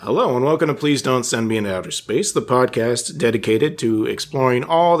Hello and welcome to Please Don't Send Me into Outer Space, the podcast dedicated to exploring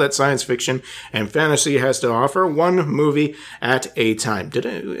all that science fiction and fantasy has to offer, one movie at a time.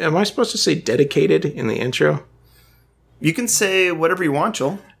 Am I supposed to say dedicated in the intro? You can say whatever you want,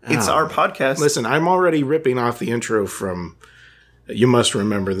 Joel. It's our podcast. Listen, I'm already ripping off the intro from You Must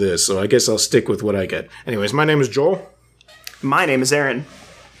Remember This, so I guess I'll stick with what I get. Anyways, my name is Joel. My name is Aaron.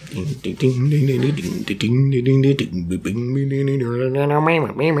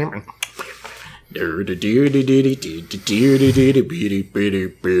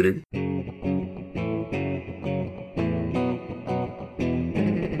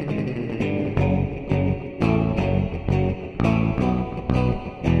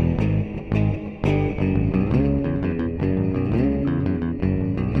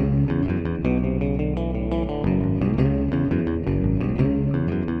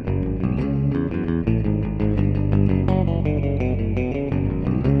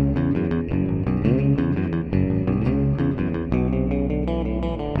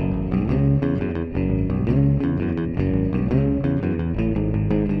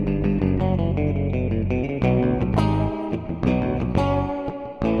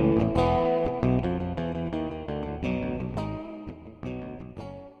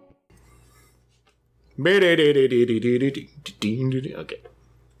 Okay.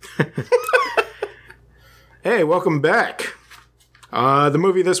 Hey, welcome back. The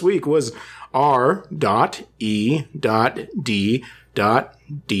movie this week was R.E.D.D.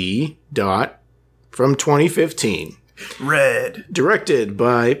 from 2015. Red. Directed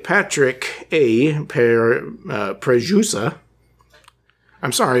by Patrick A. Prejusa.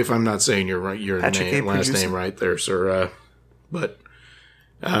 I'm sorry if I'm not saying your last name right there, sir.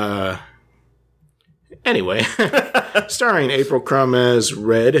 Anyway, starring April Crumb as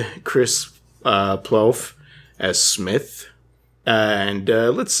Red, Chris Plouffe as Smith, and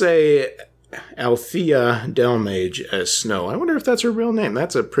let's say Althea Delmage as Snow. I wonder if that's her real name.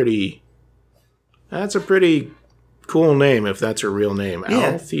 That's a pretty cool name if that's her real name.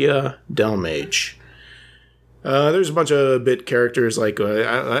 Yeah. Althea Delmage. There's a bunch of bit characters like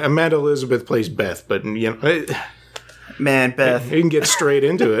Amanda Elizabeth plays Beth, but you know, Beth. You can get straight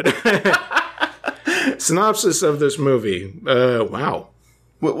into it. Synopsis of this movie. Wow.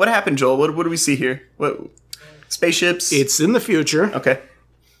 What happened, Joel? What do we see here? What spaceships? It's in the future. Okay.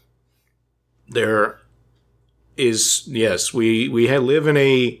 There is, yes, we live in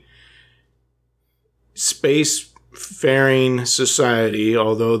a space-faring society,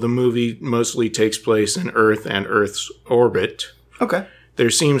 although the movie mostly takes place in Earth and Earth's orbit. Okay. There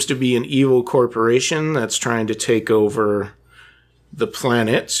seems to be an evil corporation that's trying to take over the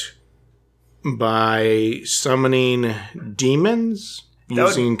planet by summoning demons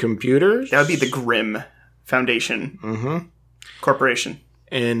using computers. That would be the Grimm Foundation Corporation.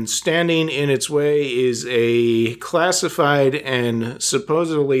 And standing in its way is a classified and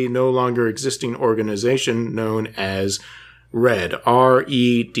supposedly no longer existing organization known as REDD.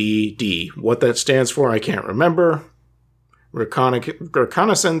 R-E-D-D. What that stands for, I can't remember.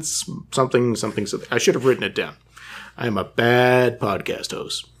 Reconnaissance, something. I should have written it down. I am a bad podcast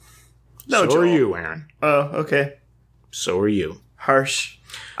host. No, so Joel. Are you, Aaron. Oh, okay. So are you. Harsh.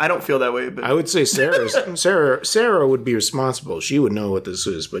 I don't feel that way, but I would say Sarah would be responsible. She would know what this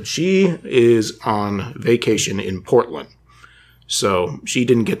is, but she is on vacation in Portland. So she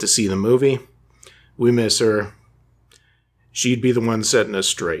didn't get to see the movie. We miss her. She'd be the one setting us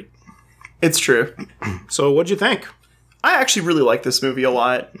straight. It's true. So what'd you think? I actually really like this movie a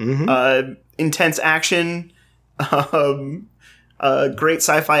lot. Intense action. Great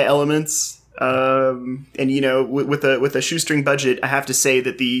sci-fi elements, and you know, with a shoestring budget, I have to say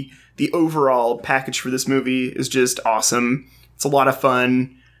that the overall package for this movie is just awesome. It's a lot of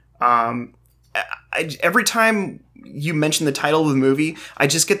fun. Every time you mention the title of the movie, I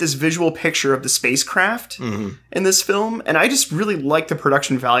just get this visual picture of the spacecraft in this film, and I just really like the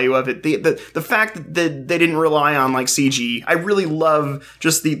production value of it. The fact that they didn't rely on like CG. I really love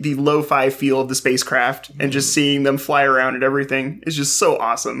just the lo-fi feel of the spacecraft and just seeing them fly around and everything is just so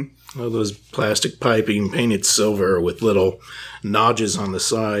awesome. All those plastic piping painted silver with little notches on the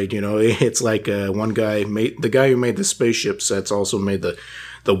side. You know, it's like the guy who made the spaceship sets also made the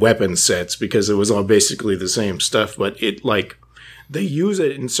weapon sets because it was all basically the same stuff, but they use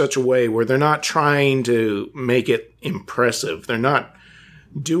it in such a way where they're not trying to make it impressive. They're not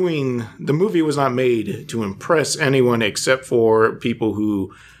the movie was not made to impress anyone except for people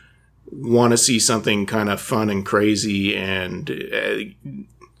who want to see something kind of fun and crazy and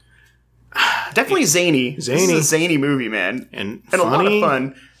definitely zany. Zany. This is a zany movie, man. And a lot funny. of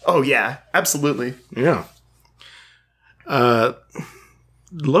fun. Oh, yeah. Absolutely. Yeah.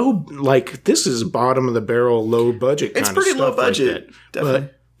 low, like this is bottom of the barrel, low budget kind It's of pretty stuff low budget, like that. definitely.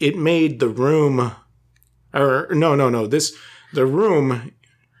 But it made The Room, or no, The Room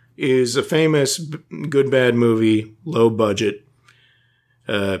is a famous good bad movie, low budget,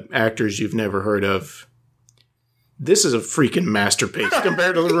 actors you've never heard of. This is a freaking masterpiece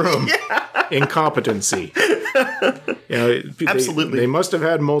compared to The Room. Incompetency. Absolutely. They must have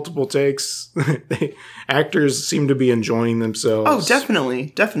had multiple takes. Actors seem to be enjoying themselves. Oh,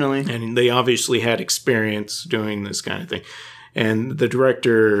 definitely. And they obviously had experience doing this kind of thing. And the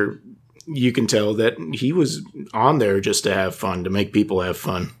director, you can tell that he was on there just to have fun, to make people have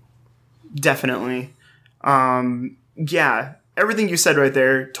fun. Definitely. Yeah, everything you said right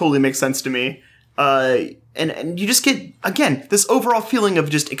there totally makes sense to me. And you just get, again, this overall feeling of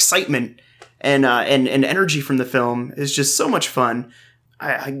just excitement and energy from the film is just so much fun.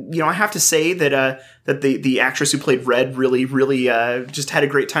 I have to say that the actress who played Red really just had a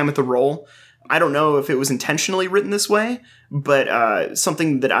great time with the role. I don't know if it was intentionally written this way, but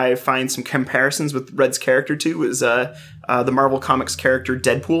something that I find some comparisons with Red's character to is the Marvel Comics character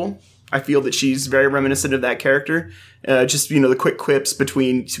Deadpool. I feel that she's very reminiscent of that character. Just, the quick quips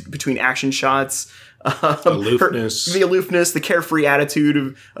between action shots. Aloofness. The aloofness, the carefree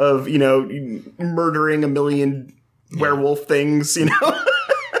attitude of murdering a million werewolf things,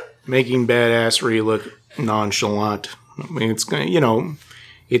 Making badassery look nonchalant. I mean, it's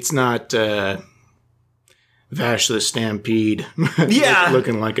not Vash the Stampede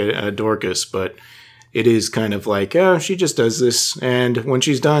looking like a Dorcas, but it is kind of like, she just does this. And when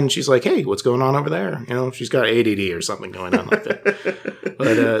she's done, she's like, hey, what's going on over there? She's got ADD or something going on like that.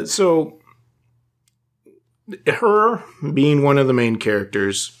 But so her being one of the main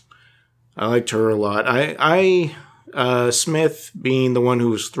characters, I liked her a lot. Smith being the one who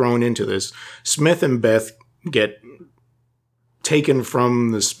was thrown into this, Smith and Beth get taken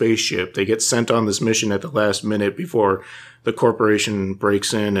from the spaceship. They get sent on this mission at the last minute before the corporation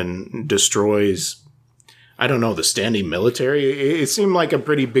breaks in and destroys, I don't know, the standing military. It seemed like a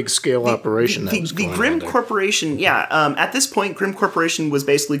pretty big scale operation. The Grimm Corporation, at this point, Grimm Corporation was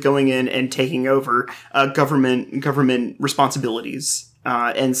basically going in and taking over government responsibilities.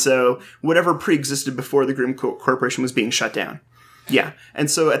 And so whatever pre-existed before the Grimm Corporation was being shut down. Yeah.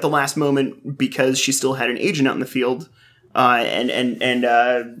 And so at the last moment, because she still had an agent out in the field,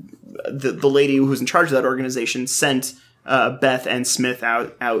 the lady who was in charge of that organization sent Beth and Smith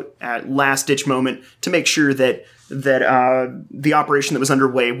out at last ditch moment to make sure that the operation that was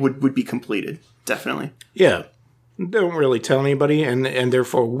underway would be completed. Definitely. Yeah. Don't really tell anybody, and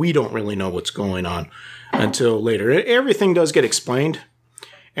therefore we don't really know what's going on until later. Everything does get explained.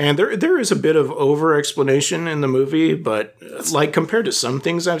 And there is a bit of over-explanation in the movie, but like compared to some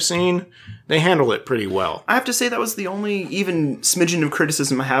things I've seen, they handle it pretty well. I have to say that was the only even smidgen of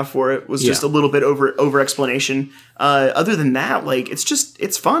criticism I have for it, was just a little bit over-explanation. Other than that,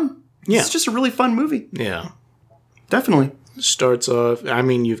 it's fun. Yeah. It's just a really fun movie. Yeah. Definitely. Starts off,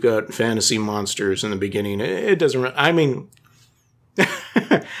 you've got fantasy monsters in the beginning. It doesn't, I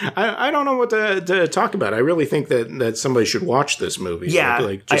don't know what to talk about. I really think that somebody should watch this movie.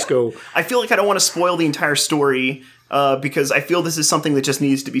 Yeah. Go. I feel like I don't want to spoil the entire story because I feel this is something that just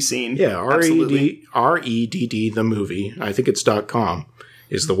needs to be seen. Yeah, REDD, the movie. I think it's .com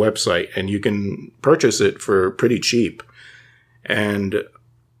is the website, and you can purchase it for pretty cheap. And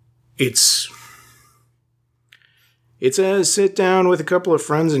it's a sit down with a couple of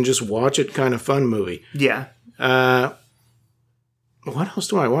friends and just watch it kind of fun movie. Yeah. What else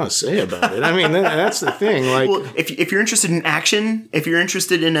do I want to say about it? That's the thing. Like, well, if you're interested in action, if you're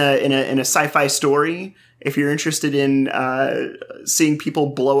interested in a sci-fi story, if you're interested in seeing people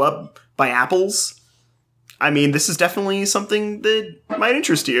blow up by apples, this is definitely something that might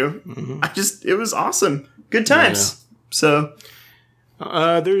interest you. Mm-hmm. It was awesome. Good times. Yeah. So.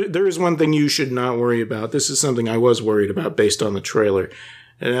 There is one thing you should not worry about. This is something I was worried about based on the trailer.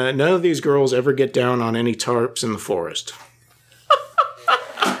 None of these girls ever get down on any tarps in the forest.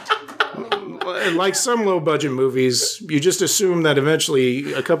 Like some low-budget movies, you just assume that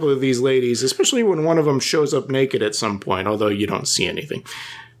eventually a couple of these ladies, especially when one of them shows up naked at some point, although you don't see anything.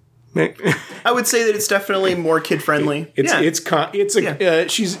 I would say that it's definitely more kid-friendly.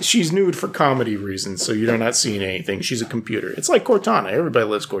 She's nude for comedy reasons, so you're not seeing anything. She's a computer. It's like Cortana. Everybody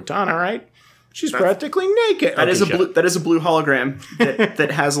loves Cortana, right? She's practically naked. That is a blue hologram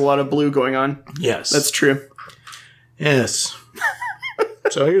that has a lot of blue going on. Yes. That's true. Yes.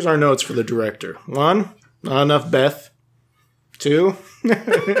 So here's our notes for the director. 1, not enough Beth. 2?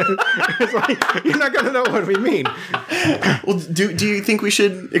 It's like, you're not going to know what we mean. Well, do you think we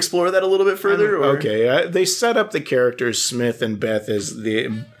should explore that a little bit further? Or? Okay, they set up the characters Smith and Beth as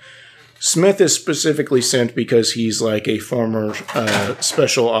the... Smith is specifically sent because he's like a former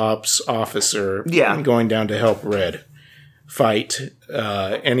special ops officer going down to help Red fight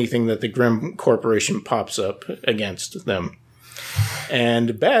anything that the Grimm Corporation pops up against them.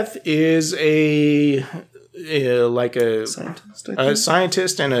 And Beth is a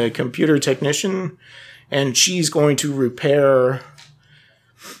scientist and a computer technician, and she's going to repair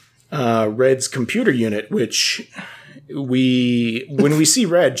Red's computer unit, which when we see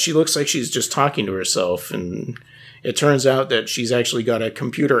Red, she looks like she's just talking to herself, and it turns out that she's actually got a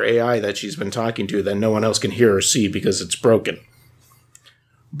computer AI that she's been talking to that no one else can hear or see because it's broken.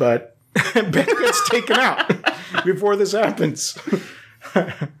 But Beth gets taken out before this happens.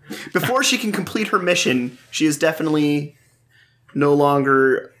 Before she can complete her mission, she is definitely no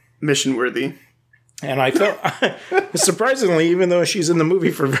longer mission worthy. And I felt, surprisingly, even though she's in the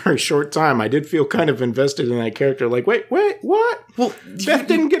movie for a very short time, I did feel kind of invested in that character. Like, wait, what? Well, Beth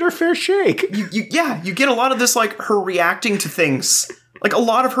didn't get her fair shake. You get a lot of this, like, her reacting to things. Like, a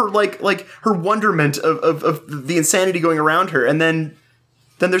lot of her, like her wonderment of the insanity going around her, and then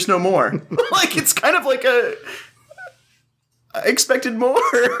there's no more. Like, it's kind of like I expected more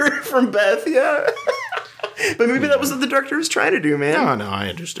from Beth, yeah. But maybe that was what the director was trying to do, man. No, I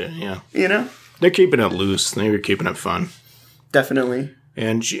understand, yeah. You know? They're keeping it loose. They were keeping it fun. Definitely.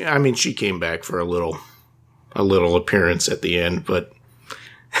 And she came back for a little appearance at the end, but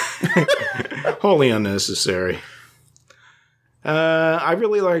wholly unnecessary. I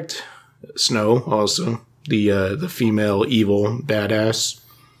really liked Snow also, the female evil badass.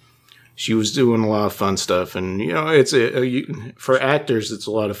 She was doing a lot of fun stuff, and it's for actors, it's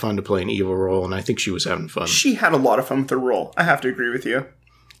a lot of fun to play an evil role, and I think she was having fun. She had a lot of fun with her role. I have to agree with you.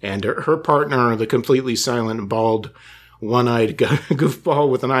 And her partner, the completely silent, bald, one-eyed goofball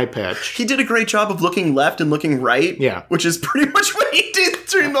with an eye patch. He did a great job of looking left and looking right. Yeah. Which is pretty much what he did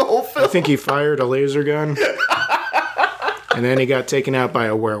during the whole film. I think he fired a laser gun. And then he got taken out by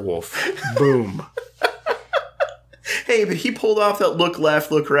a werewolf. Boom. Hey, but he pulled off that look left,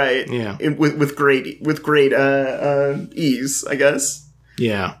 look right. Yeah. With great ease, I guess.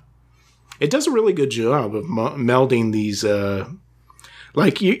 Yeah. It does a really good job of melding these...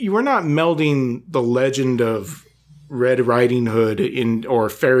 like, you were not melding the legend of Red Riding Hood or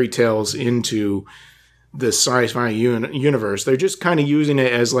fairy tales into the sci-fi universe. They're just kind of using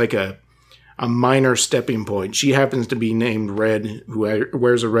it as like a minor stepping point. She happens to be named Red, who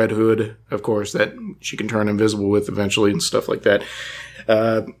wears a red hood, of course, that she can turn invisible with eventually and stuff like that.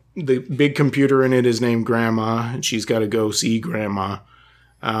 The big computer in it is named Grandma, and she's got to go see Grandma.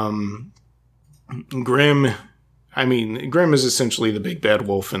 Grimm is essentially the big bad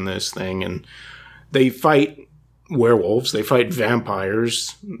wolf in this thing, and they fight werewolves, they fight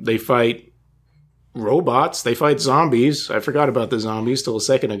vampires, they fight robots, they fight zombies. I forgot about the zombies till a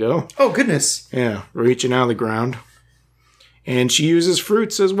second ago. Oh, goodness. Yeah, reaching out of the ground. And she uses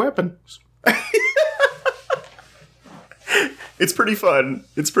fruits as weapons. It's pretty fun.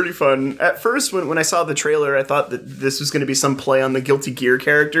 At first, when I saw the trailer, I thought that this was going to be some play on the Guilty Gear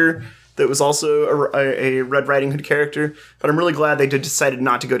character that was also a Red Riding Hood character. But I'm really glad they decided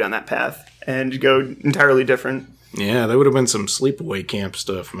not to go down that path and go entirely different. Yeah, that would have been some sleepaway camp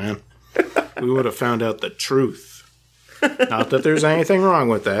stuff, man. We would have found out the truth. Not that there's anything wrong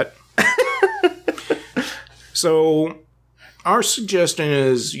with that. So, our suggestion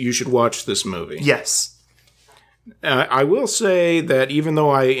is you should watch this movie. Yes. I will say that even though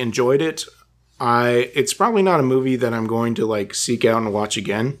I enjoyed it, it's probably not a movie that I'm going to seek out and watch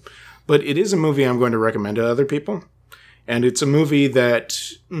again. But it is a movie I'm going to recommend to other people. And it's a movie that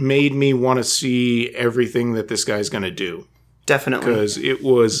made me want to see everything that this guy's going to do. Definitely. Because it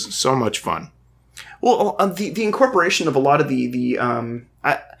was so much fun. Well, the incorporation of a lot of the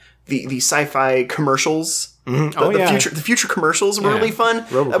sci-fi commercials. Mm-hmm. The future commercials were really fun.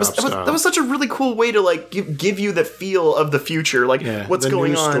 That was such a really cool way to give you the feel of the future, what's going on. The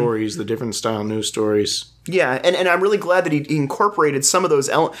news stories, the different style news stories. Yeah, and I'm really glad that he incorporated some of those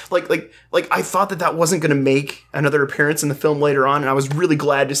elements. I thought that wasn't going to make another appearance in the film later on, and I was really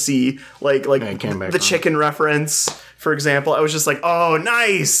glad to see the chicken reference, for example. I was just like, oh,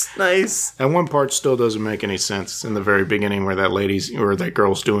 nice. And one part still doesn't make any sense in the very beginning, where that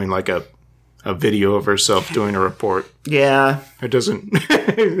girl's doing a video of herself doing a report. Yeah, it doesn't.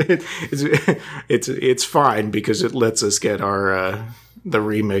 It's fine because it lets us get our the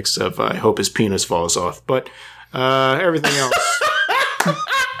remix of "I Hope His Penis Falls Off," but everything else.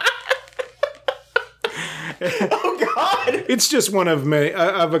 Oh God! It's just one of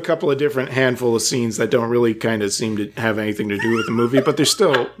of a couple of different handful of scenes that don't really kind of seem to have anything to do with the movie, but it's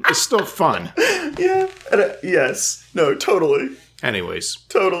still fun. Yeah. Yes. No, totally. Anyways,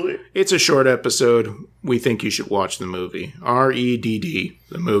 Totally. it's a short episode. We think you should watch the movie. REDD,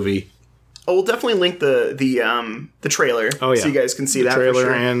 the movie. Oh, we'll definitely link the trailer. Oh, yeah. So you guys can see The that trailer for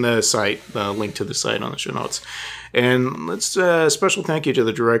sure. and the site, the link to the site on the show notes. And let's special thank you to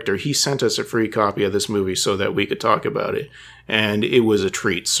the director. He sent us a free copy of this movie so that we could talk about it, and it was a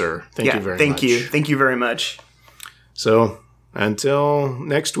treat, sir. Thank you very much. Thank you very much. So until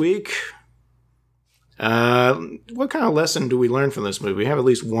next week, what kind of lesson do we learn from this movie? We have at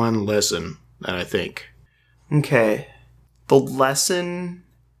least one lesson that I think. Okay. The lesson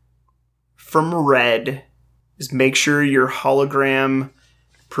from Red is make sure your hologram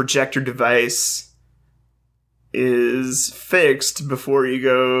projector device is fixed before you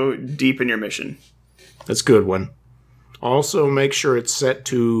go deep in your mission. That's a good one. Also, make sure it's set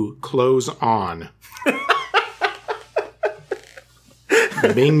to close on.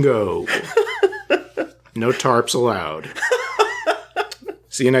 Bingo. No tarps allowed.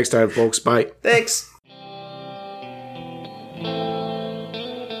 See you next time, folks. Bye. Thanks.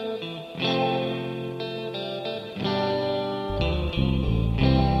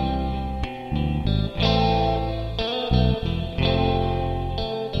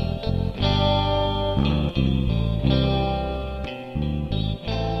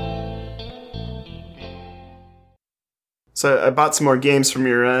 So I bought some more games from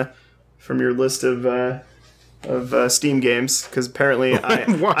your list of Steam games because apparently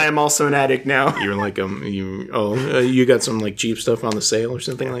I am also an addict now. You're like you got some like cheap stuff on the sale or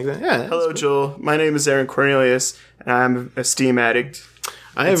something like that. Yeah. Hello, Joel. My name is Aaron Cornelius, and I'm a Steam addict.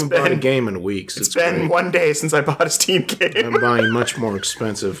 I haven't bought a game in weeks. It's been great. 1 day since I bought a Steam game. I'm buying much more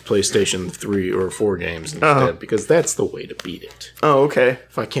expensive PlayStation 3 or 4 games instead because that's the way to beat it. Oh, okay.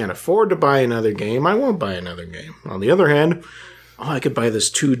 If I can't afford to buy another game, I won't buy another game. On the other hand, I could buy this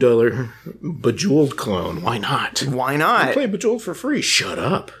 $2 Bejeweled clone. Why not? Why not? Play Bejeweled for free. Shut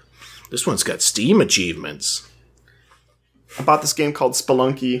up. This one's got Steam achievements. I bought this game called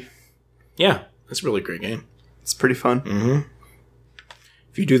Spelunky. Yeah, that's a really great game. It's pretty fun. Mm-hmm.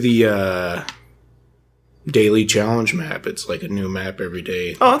 If you do the daily challenge map, it's like a new map every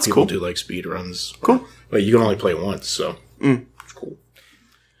day. Oh, that's People cool. do like speed runs. Cool. But you can only play once, so it's cool.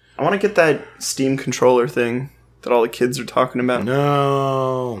 I want to get that Steam controller thing that all the kids are talking about.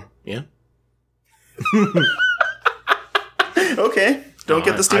 No. Yeah. Okay. Don't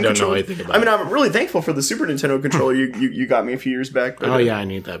get the Steam I don't controller. know anything about I mean, I'm really thankful for the Super Nintendo controller you got me a few years back. But, Oh, yeah, I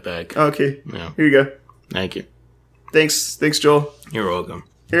need that back. Okay. Yeah. Here you go. Thank you. Thanks, Joel. You're welcome.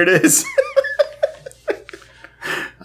 Here it is.